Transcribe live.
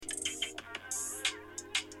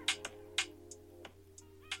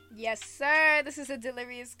Yes, sir. This is a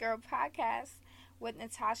Delirious Girl podcast with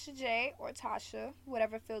Natasha J or Tasha,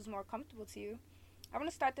 whatever feels more comfortable to you. I want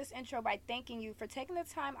to start this intro by thanking you for taking the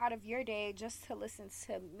time out of your day just to listen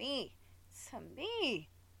to me. To me.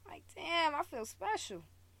 Like, damn, I feel special.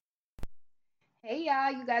 Hey,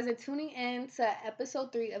 y'all. You guys are tuning in to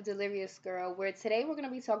episode 3 of Delirious Girl, where today we're going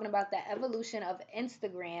to be talking about the evolution of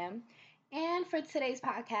Instagram. And for today's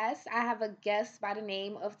podcast, I have a guest by the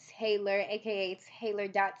name of Taylor, aka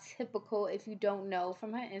Taylor.typical, if you don't know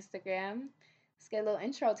from her Instagram. Let's get a little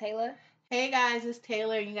intro, Taylor. Hey guys, it's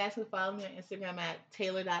Taylor. You guys can follow me on Instagram at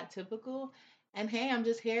Taylor.typical. And hey, I'm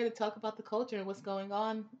just here to talk about the culture and what's going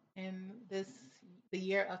on in the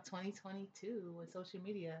year of 2022 with social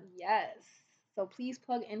media. Yes. So please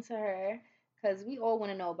plug into her because we all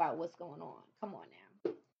want to know about what's going on. Come on now.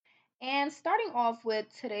 And starting off with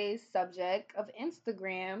today's subject of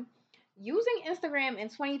Instagram, using Instagram in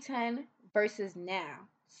 2010 versus now.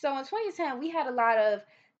 So in 2010, we had a lot of,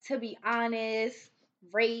 to be honest,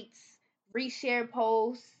 rates, reshare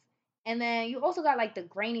posts, and then you also got like the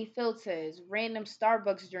grainy filters, random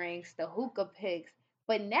Starbucks drinks, the hookah pics.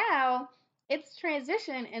 But now it's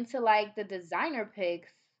transitioned into like the designer pics,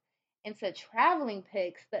 into traveling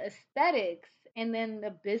pics, the aesthetics, and then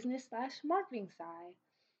the business slash marketing side.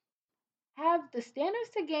 Have the standards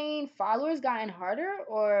to gain followers gotten harder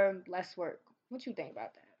or less work? What you think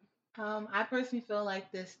about that? I personally feel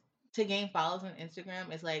like this to gain followers on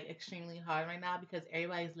Instagram is like extremely hard right now because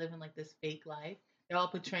everybody's living like this fake life. They're all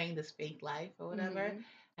portraying this fake life or whatever.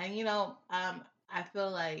 Mm-hmm. And I feel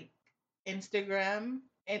like Instagram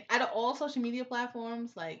and out of all social media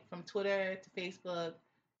platforms, like from Twitter to Facebook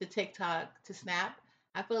to TikTok to Snap,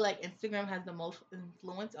 I feel like Instagram has the most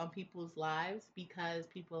influence on people's lives because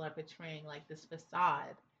people are portraying like this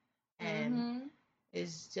facade, and Mm-hmm.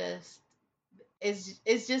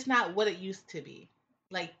 it's just not what it used to be.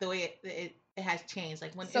 Like the way it has changed.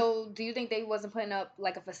 Like when it So, do you think they wasn't putting up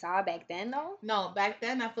like a facade back then, though? no, back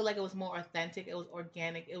then I feel like it was more authentic. It was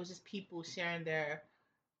organic. It was just people sharing their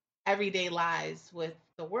everyday lives with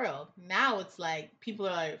the world. Now it's like people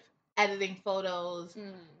are editing photos,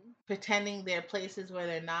 Mm. pretending they're places where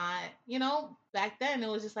they're not. Back then it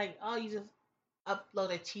was just like, oh, you just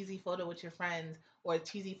upload a cheesy photo with your friends or a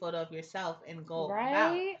cheesy photo of yourself and go about.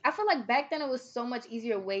 Right? I feel like back then it was so much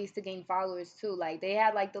easier ways to gain followers too. Like they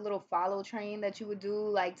had like the little follow train that you would do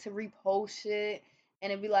like to repost shit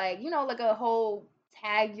and it'd be like, like a whole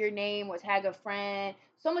tag your name or tag a friend.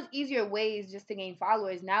 So much easier ways just to gain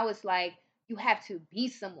followers. Now it's like you have to be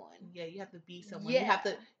someone. Yeah, you have to be someone. You Yeah. have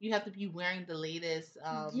to you have to be wearing the latest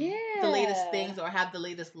Yeah. things or have the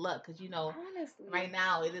latest look because Honestly. right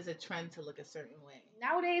now it is a trend to look a certain way.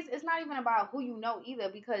 Nowadays it's not even about who you know either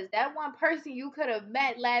because that one person you could have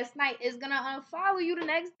met last night is gonna unfollow you the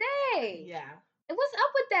next day. Yeah. What's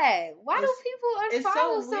up with that? Why do It's it's people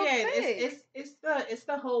so unfollow so weird. quick? It's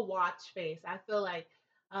the whole watch face. I feel like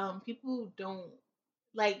people don't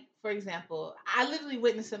like, for example, I literally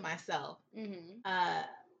witnessed it myself. Hmm. Uh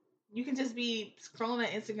you can just be scrolling on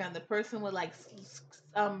Instagram. The person would like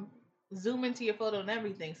um zoom into your photo and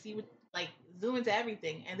everything. See what like zoom into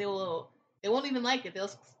everything, and they won't even like it. They'll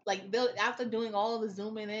after doing all the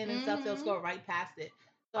zooming in and stuff, they'll Hmm. scroll right past it.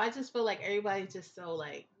 So I just feel like everybody's just so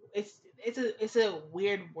like it's a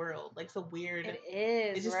weird world. Like it's a weird. It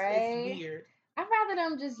is, It's right? weird. I'd rather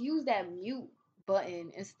them just use that mute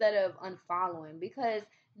button instead of unfollowing because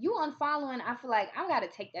you unfollowing, I feel like I gotta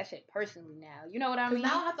take that shit personally now. You know what I Cause now mean?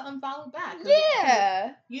 I have to unfollow back. Cause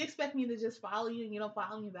Yeah. you expect me to just follow you and you don't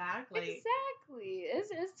follow me back. Like Exactly.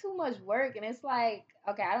 It's too much work and it's like,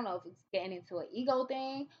 okay, I don't know if it's getting into an ego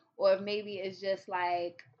thing or if maybe it's just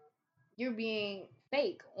like you're being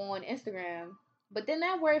fake on Instagram. But then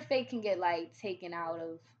that word fake can get like taken out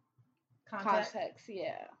of context. context.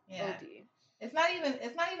 Yeah. Yeah. OD. It's not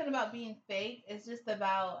even about being fake.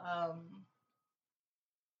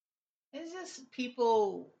 It's just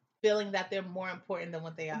people feeling that they're more important than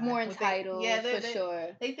what they are. More What they yeah, entitled for sure.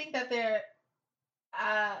 they think that they're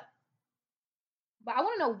uh But I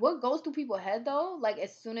want to know what goes through people's head though. Like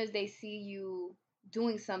as soon as they see you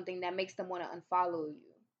doing something that makes them want to unfollow you.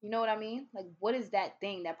 You know what I mean? Like what is that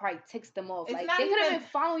thing that probably ticks them off? it's Like not they could have even been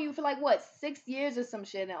following you for like what 6 years or some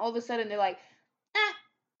shit, and all of a sudden they're like,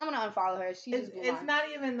 I'm gonna unfollow her. She it's just blew it's my. not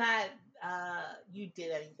even that you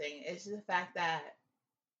did anything. It's just the fact that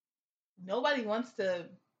nobody wants to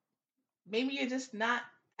maybe you're just not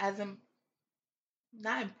as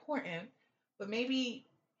not important, but maybe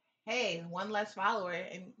hey, one less follower,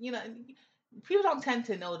 and people don't tend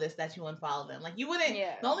to notice that you unfollow them. Like you wouldn't.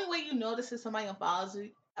 Yeah. The only way you notice is somebody unfollows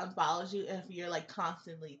you if you're like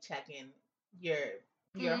constantly checking your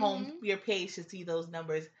Mhm. your page to see those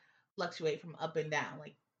numbers fluctuate from up and down,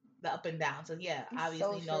 like the up and down. So yeah, It's so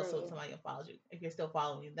obviously know so true. somebody follows you if you're still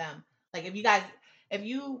following them. Like if you guys, if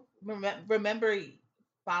you remember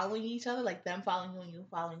following each other, like them following you and you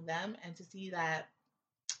following them, and to see that,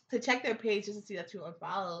 to check their page just to see that you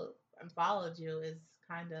unfollowed you is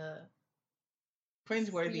kind of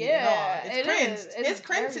cringeworthy and all. Yeah, It's it cringe. is. It It's is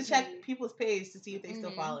cringe very to check cringy. people's page to see if they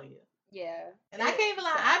still Mhm. follow you. Yeah. And I can't even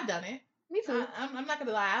lie, Sad. I've done it. Me too. I'm not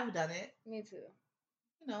gonna lie, I've done it. Me too.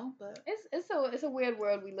 You know, but It's a weird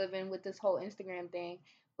world we live in with this whole Instagram thing.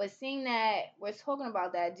 But seeing that we're talking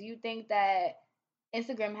about that, do you think that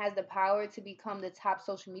Instagram has the power to become the top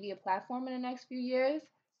social media platform in the next few years?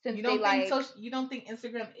 Since they like you don't think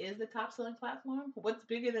Instagram is the top selling platform? What's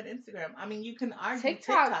bigger than Instagram? I mean, you can argue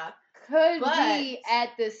TikTok TikTok, could but be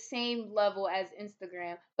at the same level as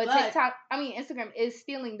Instagram, but but Instagram is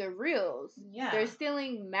stealing the reels. yeah. They're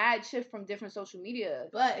stealing mad shit from different social media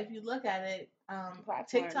But if you look at it, platforms.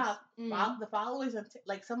 TikTok, the followers on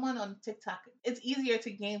like someone on TikTok, it's easier to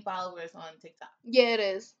gain followers on TikTok. Yeah, it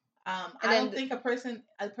is. And I then don't think a person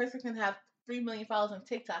can have 3 million followers on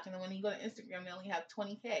TikTok, and then when you go to Instagram, they only have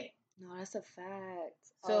 20K. no, that's a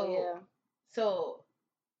fact. Oh So yeah. so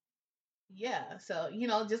yeah, so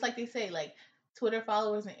just like they say, like Twitter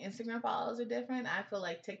followers and Instagram followers are different. I feel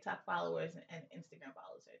like TikTok followers and Instagram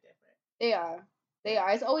followers are different. They are. They Yeah.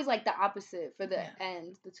 are. It's always like the opposite for the Yeah.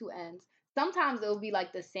 ends, the two ends. Sometimes it'll be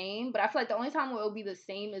like the same, but I feel like the only time where it'll be the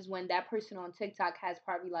same is when that person on TikTok has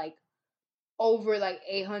probably like over like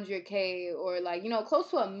 800K or like, close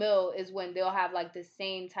to a mil is when they'll have like the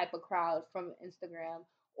same type of crowd from Instagram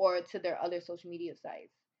or to their other social media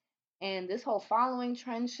sites. And this whole following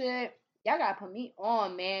trend shit, y'all gotta put me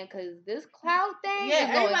on, man, because this cloud thing Yeah,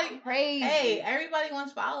 is going everybody. Hey, crazy. everybody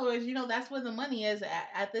wants followers. That's where the money is.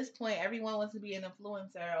 At this point, everyone wants to be an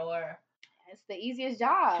influencer, or It's the easiest it's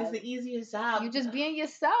job. the easiest job. You just being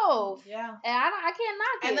yourself. Yeah. And I can't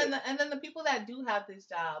knock it. And then the people that do have this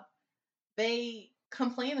job, they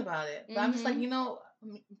complain about it. But I'm just like, Mhm.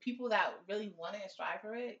 people that really want it and strive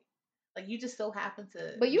for it, like you just so happen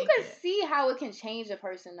to But you make can it. see how it can change a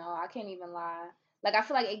person though. I can't even lie. Like I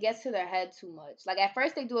feel like it gets to their head too much. Like at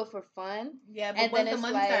first they do it for fun. Yeah, but And then once the it's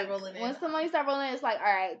money start like rolling in, once the money start rolling, it's like, all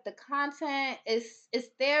right, the content is it's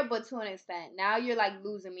there but to an extent. Now you're like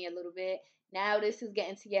losing me a little bit. Now this is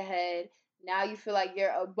getting to your head. Now you feel like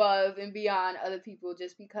you're above and beyond other people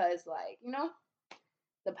just because like,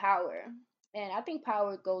 the power. And I think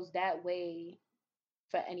power goes that way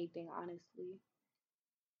for anything, honestly.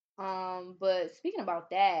 But speaking about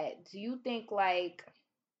that, do you think like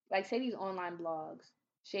say these online blogs,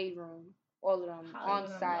 Shade Room, all of them, On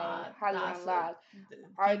Hollywood Site, Unlocked, Hollywood gossip, Unlocked,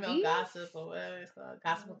 are female these gossip, or whatever it's called,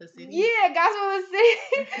 gossip of the city. yeah, Gospel of the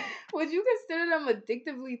City? Would you consider them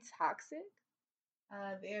addictively toxic?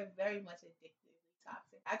 They're very much addictively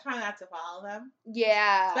toxic. I try not to follow them,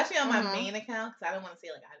 Yeah. especially on my main account, because I don't want to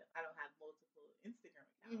say like I don't have multiple Instagram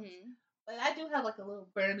accounts. Mhm. But I do have like a little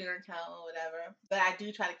burner account or whatever. But I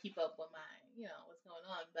do try to keep up with my, what's going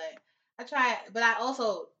on. But I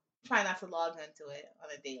also try not to log into it on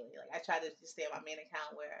a daily. Like I try to just stay on my main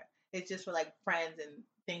account where it's just for like friends and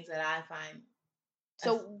things that I find as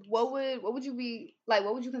So what would you be like?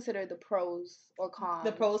 What would you consider the pros or the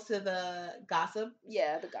cons? pros to the gossip.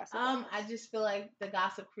 Yeah, the gossip I vibes. just feel like the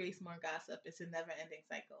gossip creates more gossip. It's a never ending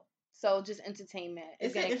cycle. So just entertainment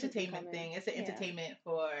is It's an gonna keep you entertainment coming. thing. It's an Yeah. entertainment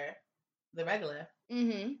for the regular.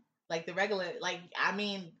 Mhm. Like the regular, like I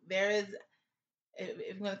mean, there is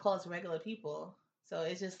if we're gonna call us regular people. So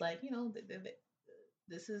it's just like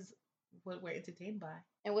this is what we're entertained by.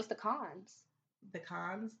 And what's the cons? The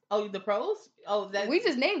cons. Oh, the pros. Oh, that We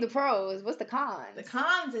just named the pros. What's the the cons?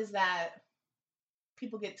 cons is that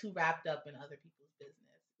people get too wrapped up in other people's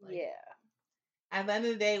business. Like Yeah. at the end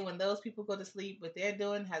of the day, when those people go to sleep, what they're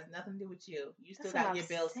doing has nothing to do with you. You still That's what got I'm your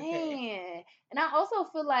bills to pay. saying. And I also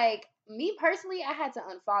feel like me personally, I had to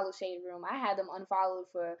unfollow Shade Room. I had them unfollowed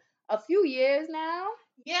for a few years now.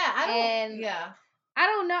 Yeah, I don't. And Yeah, I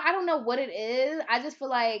don't know what it is. I just feel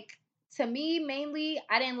like to me mainly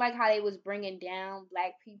I didn't like how they was bringing down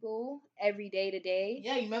black people every day to day.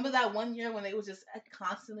 yeah. You remember that one year when they was just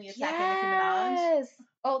constantly attacking Nicki Minaj? Yes.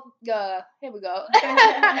 Oh, here we go.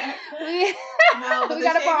 we No, but we the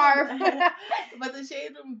got a shade barf. room, but the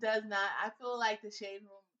shade room does not. I feel like the shade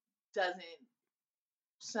room doesn't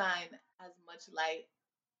shine as much light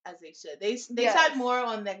as they should. They Yes. shine more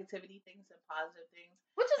on negativity things than positive things.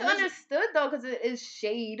 Which is And it's understood though, because it is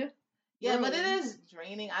shade. yeah, but it Room. is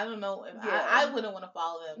draining. I don't know if Yeah. I wouldn't want to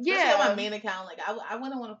follow them, especially on my Yeah. main account. Like I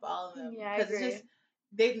wouldn't want to follow them Yeah, I because it's agree. just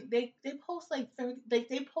they post like 30, like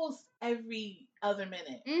they post every other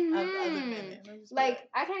minute. Other Mm-hmm. minute. Like,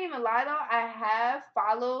 I can't even lie though. I have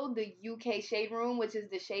followed the UK Shade Room, which is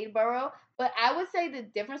the Shade Borough. But I would say the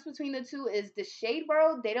difference between the two is the Shade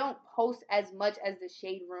Borough, they don't post as much as the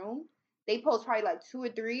Shade Room. They post probably like 2 or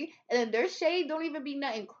 3. And then their shade don't even be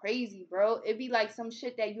nothing crazy, bro. It'd be like some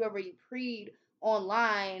shit that you already pre'd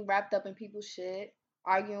online, wrapped up in people's shit,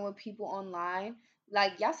 arguing with people online.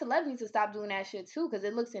 Like, y'all celebrities to stop doing that shit too, because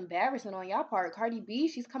it looks embarrassing on y'all part. Cardi B,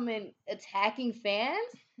 she's coming attacking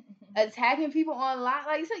fans, attacking people online.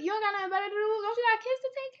 Like, so you don't got nothing better to do? Don't you got kids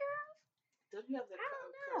to take care of? Don't you have the I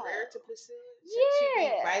don't know. career to pursue? Shouldn't you be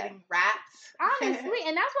Yeah. writing raps? Honestly,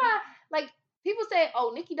 and that's why, like, people say,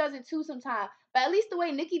 "Oh, Nicki does it too sometimes," but at least the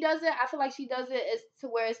way Nicki does it, I feel like she does it is to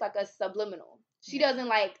where it's like a subliminal. She doesn't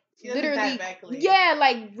like She doesn't literally, directly. yeah,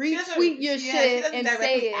 like retweet your shit and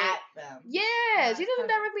say it. At them. Yeah, she doesn't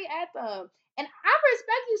directly at them, and I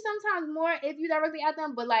respect you sometimes more if you directly at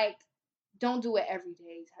them, but like, don't do it every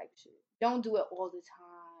day type shit. Don't do it all the time.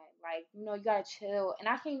 Like, you know, you gotta chill. And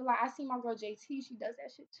I can't even lie, I see my girl JT, she does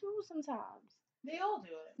that shit too sometimes. They all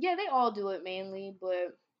do it. Yeah, they all do it mainly,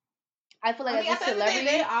 but I feel like I mean, as at a the end of the celebrity,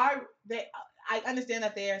 day, I understand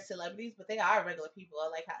that they are celebrities, but they are regular people.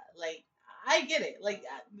 Like I get it. Like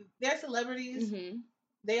they're celebrities. mm-hmm.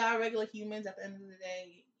 They are regular humans. At the end of the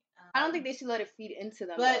day, I don't think they should let it feed into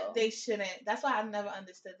them. But though. they shouldn't. That's why I've never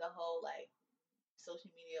understood the whole like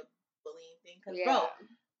social media bullying thing. Because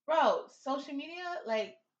bro, social media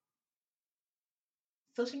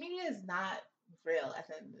is not real at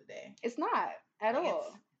the end of the day. It's not at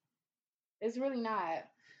all. It's really not.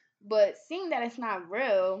 But seeing that it's not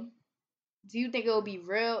real, do you think it will be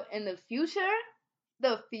real in the future?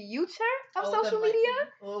 The future of social media?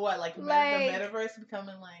 What, like the metaverse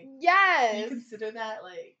becoming like? Yes. Do you consider that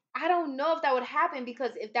like? I don't know if that would happen,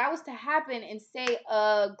 because if that was to happen and say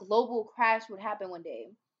a global crash would happen one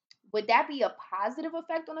day, would that be a positive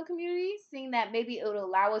effect on the community? Seeing that maybe it would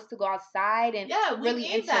allow us to go outside and really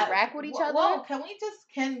interact with each other. Whoa,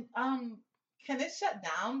 can it shut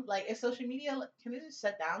down? Like, is social media, can it just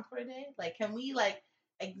shut down for a day? Like, can we like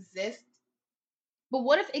exist? But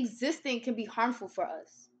what if existing can be harmful for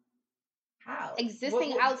us? How?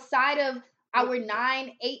 Existing outside of our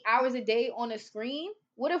 9-8 hours a day on a screen?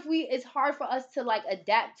 What if it's hard for us to like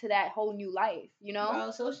adapt to that whole new life, you know?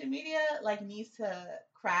 Bro, social media like needs to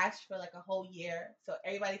crash for like a whole year so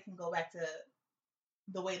everybody can go back to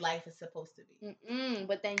the way life is supposed to be.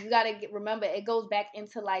 But then you gotta remember, it goes back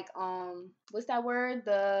into like what's that word?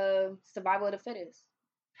 The survival of the fittest.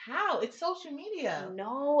 How? It's social media.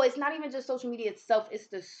 No, it's not even just social media itself. It's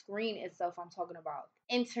the screen itself I'm talking about.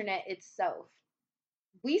 Internet itself.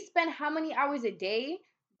 We spend how many hours a day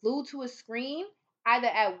glued to a screen, either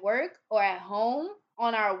at work or at home,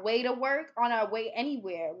 on our way to work, on our way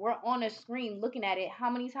anywhere. We're on a screen looking at it. How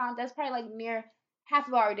many times? That's probably like near half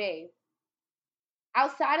of our day.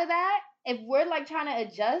 Outside of that, if we're like trying to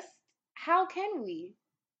adjust, how can we?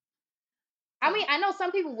 I mean, I know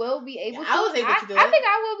some people will be able to. I was able to do it. I think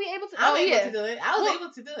I will be able to. I'm able to do it. I was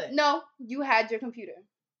able to do it. No, you had your computer.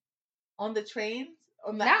 On the trains?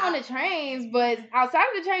 Not on the trains, but outside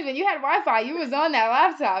of the trains, when you had Wi-Fi, you was on that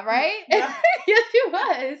laptop, right? Yeah. Yes, you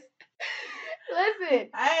was.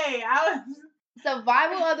 Listen. Hey, I was...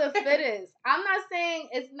 Survival of the fittest. I'm not saying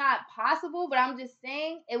it's not possible, but I'm just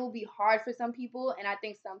saying it will be hard for some people, and I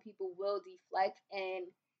think some people will deflect, and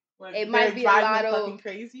it might be a lot of fucking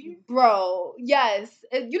crazy. Bro, yes.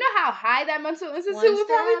 You know how high that mental institute would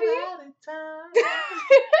probably be?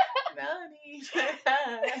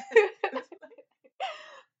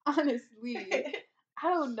 Honestly, I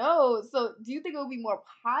don't know. So, do you think it would be more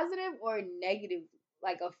positive or negative,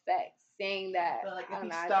 like effects, saying that? But like, if we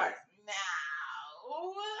start now,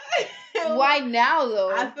 why now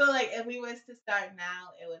though? I feel like if we was to start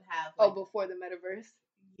now, it would have. Like, before the metaverse.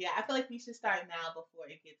 Yeah, I feel like we should start now before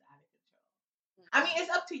it gets out of control. I mean, it's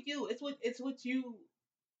up to you. It's what you.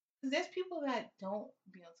 Because there's people that don't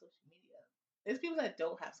be on social media. There's people that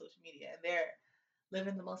don't have social media, and they're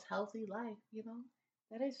living the most healthy life. You know.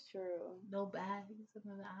 That is true. No bags in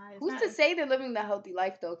the eyes. Who's to say they're living the healthy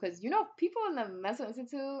life though? Because you know, people in the mental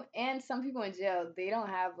institute and some people in jail, they don't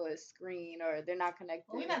have a screen or they're not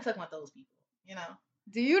connected. Well, we're not talking about those people. You know.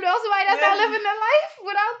 Do you know somebody that's not living their life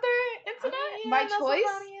without their internet? I mean, by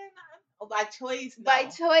choice? By choice, no. By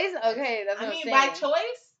choice? Okay, that's what I'm saying. By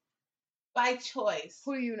choice? By choice.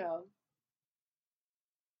 Who do you know?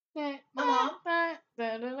 My mom.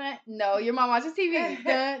 No, your mom watches TV.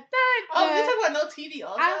 Oh, you're talking about no TV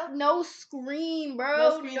also? No screen, bro.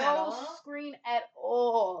 No screen at all? Screen at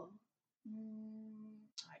all.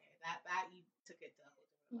 Okay, that you took it to.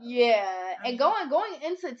 Yeah, and going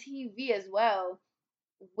into TV as well.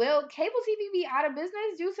 will cable TV be out of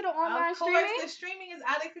business due to the Of online course, streaming? the streaming is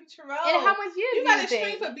out of And how control. much years You do you got to stream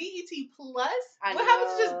think? for BET Plus. I What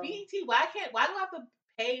happened to just know. BET? Why do I have to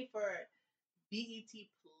pay for BET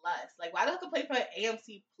Plus? Like, why do I have to pay for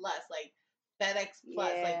AMC Plus? Like FedEx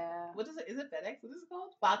Plus? Like, Yeah. what is it? Is it FedEx? What is it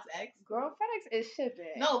called? Fox X? Girl, FedEx is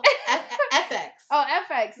shipping. No, FX. Oh,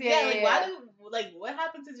 FX. Yeah, Yeah, yeah, like yeah. what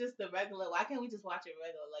happened to just the regular? Why can't we just watch it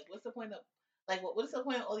regular? Like, what's the point of what is the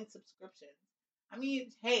point of all these subscriptions? I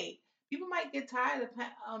mean, hey, people might get tired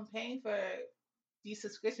of paying for these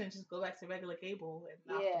subscriptions. Just go back to regular cable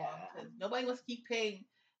and opt them Yeah. because nobody wants to keep paying.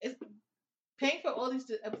 It's paying for all these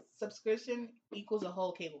subscription equals a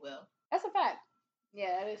whole cable bill. That's a fact.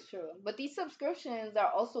 Yeah, that is true. But these subscriptions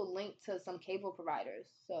are also linked to some cable providers.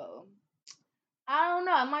 So I don't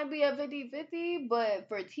know. It might be a 50-50, but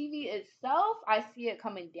for TV itself, I see it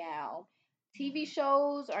coming down. TV Yeah.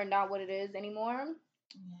 shows are not what it is anymore.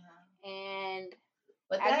 Yeah. And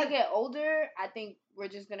But as we that get older, I think we're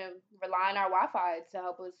just going to rely on our Wi Fi to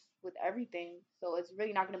help us with everything. So it's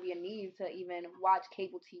really not going to be a need to even watch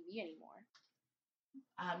cable TV anymore.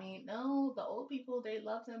 I mean, no, the old people they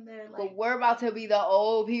love them. They're But like, we're about to be the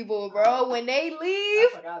old people, bro. When they I leave,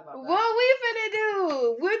 forgot about that. what we finna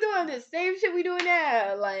do? We're doing the same shit we doing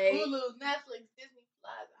now. Like, Hulu, Netflix, Disney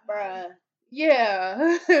Plus. bruh.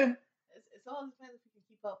 Yeah. It's all depends if you can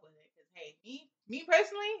keep up with it. Cause hey, me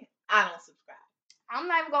personally, I don't subscribe. I'm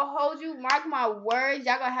not even gonna hold you. Mark my words.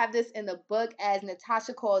 Y'all gonna have this in the book as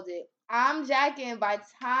Natasha called it. I'm jacking by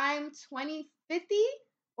time 2050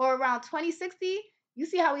 or around 2060. You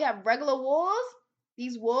see how we have regular walls?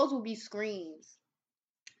 These walls will be screens.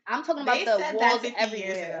 I'm talking about They the said that walls 50 years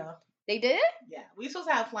everywhere. ago. They did? Yeah, we supposed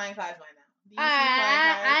to have flying cars by now. Do you see flying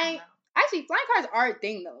I cars? actually flying cars are a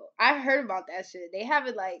thing though. I heard about that shit. They have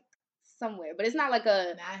it like somewhere, but it's not like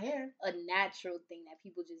No, not here. a natural thing that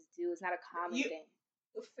people just do. It's not a common thing.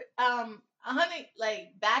 100 like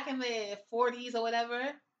back in the 40s or whatever.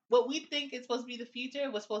 What we think is supposed to be the future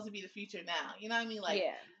was supposed to be the future now. You know what I mean? Like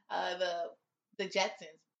Yeah. the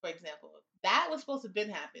Jetsons, for example. That was supposed to have been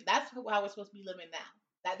happening. That's how we're supposed to be living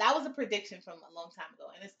now. That was a prediction from a long time ago,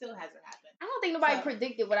 and it still hasn't happened. I don't think nobody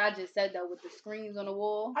predicted what I just said though with the screens on the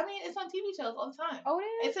wall. I mean, it's on TV shows all the time. Oh,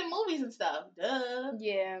 it is? It's in movies and stuff. Duh.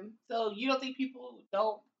 Yeah. So you don't think people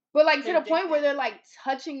don't? But like to the point where they're like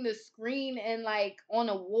touching the screen and like on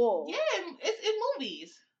a wall. Yeah, it's in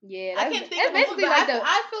movies. Yeah, I can't think of a movie, like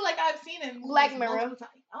I feel like I've seen it in Black Mirror.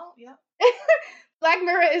 Oh yeah. Black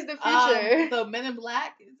Mirror is the future. The Men in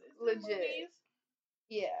Black is legit. Movies.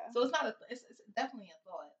 Yeah. So it's not it's definitely a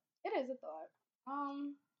thought. It is a thought.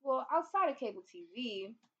 Well, outside of cable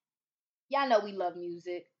TV, y'all know we love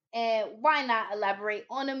music. And why not elaborate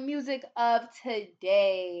on the music of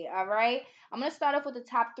today? All right. I'm going to start off with the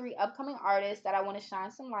top 3 upcoming artists that I want to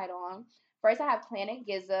shine some light on. First, I have Planet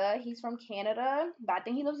Giza. He's from Canada, but I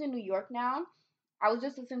think he lives in New York now. I was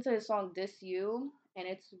just listening to his song Dis You, and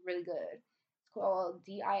it's really good. It's called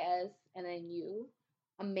DIS and then You.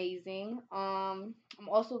 Amazing. I'm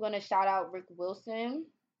also going to shout out Rick Wilson.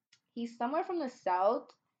 He's somewhere from the South.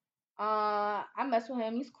 I mess with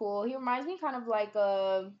him. He's cool. He reminds me kind of like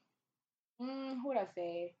who would I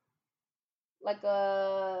say? Like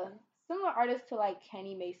a similar artist to like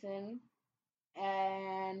Kenny Mason,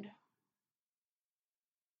 and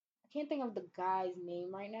I can't think of the guy's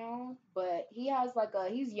name right now, but he has like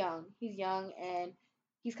he's young, and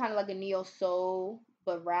he's kind of like a neo soul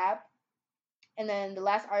but rap. And then the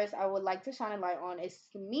last artist I would like to shine a light on is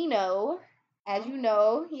Smino. As you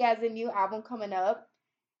know, he has a new album coming up.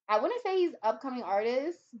 I wouldn't say he's upcoming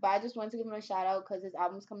artist, but I just wanted to give him a shout out because his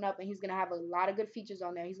album's coming up and he's gonna have a lot of good features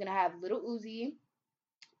on there. He's gonna have Little Uzi,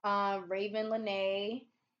 Raven Lene,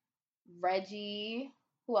 Reggie,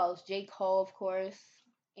 who else? J. Cole, of course,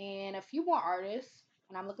 and a few more artists.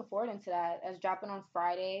 And I'm looking forward into that. That's dropping on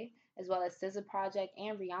Friday, as well as SZA project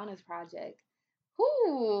and Rihanna's project.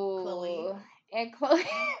 Whoo! Chloe. And Chloe.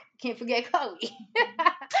 Can't forget Chloe.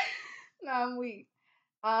 No, I'm weak.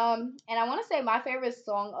 And I want to say my favorite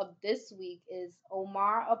song of this week is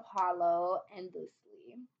Omar Apollo Endlessly.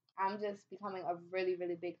 I'm just becoming a really,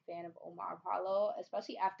 really big fan of Omar Apollo,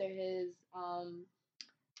 especially after his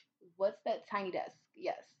what's that Tiny Desk?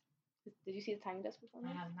 Yes. Did you see the Tiny Desk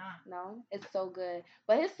performance? I have not. No, it's so good.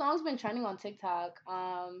 But his song's been trending on TikTok.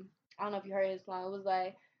 I don't know if you heard his song. It was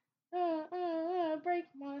like break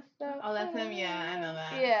my stuff. Oh, that's him. Yeah, I know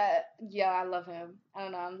that. Yeah, I love him. I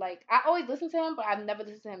don't know. I'm like, I always listen to him, but I've never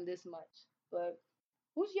listened to him this much. But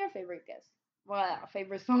who's your favorite guest? Well,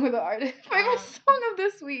 favorite song of the artist. Favorite song of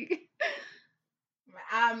this week.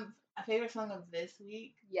 A favorite song of this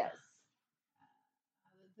week. Yes.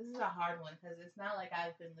 This is a hard one because it's not like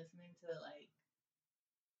I've been listening to like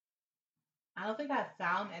I don't think I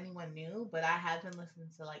found anyone new, but I have been listening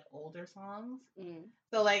to like older songs. Mm.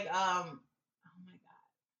 So like oh my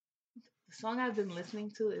god, the song I've been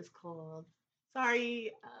listening to is called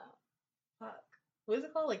sorry fuck what is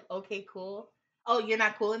it called, like okay cool. Oh, you're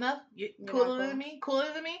not cool enough. You're You're not cooler cool. than me.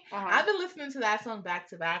 Cooler than me. Uh-huh. I've been listening to that song back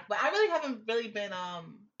to back, but I really haven't really been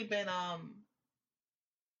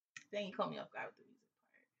Dang, you caught me off guard with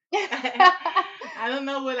the music part. I don't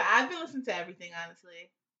know what I've been listening to everything honestly.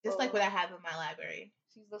 Just like what I Well, have in my library.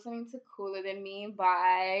 she's listening to Cooler Than Me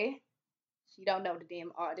by, she don't know the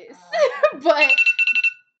damn artist, Uh, but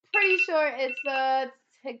pretty sure it's a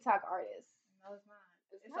TikTok artist. no, it's not.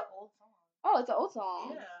 It's It's not? an old song. Oh, it's an old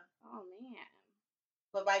song. Yeah. Oh man.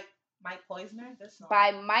 But by Mike Poisner, this song.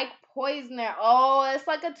 By Mike Poisner. Oh, it's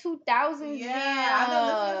like a 2000 Yeah, I've been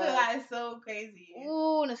listening to jam. that. It's so crazy.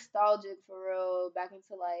 Ooh, nostalgic for real. Back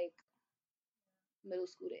into like middle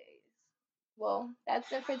school days. Well,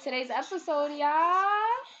 that's it for today's episode, y'all.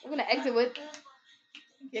 We're gonna exit with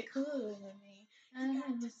Get cool with me. I'm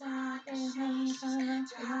in the dark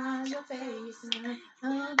and your face.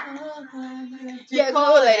 You're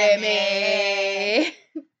cooler than me.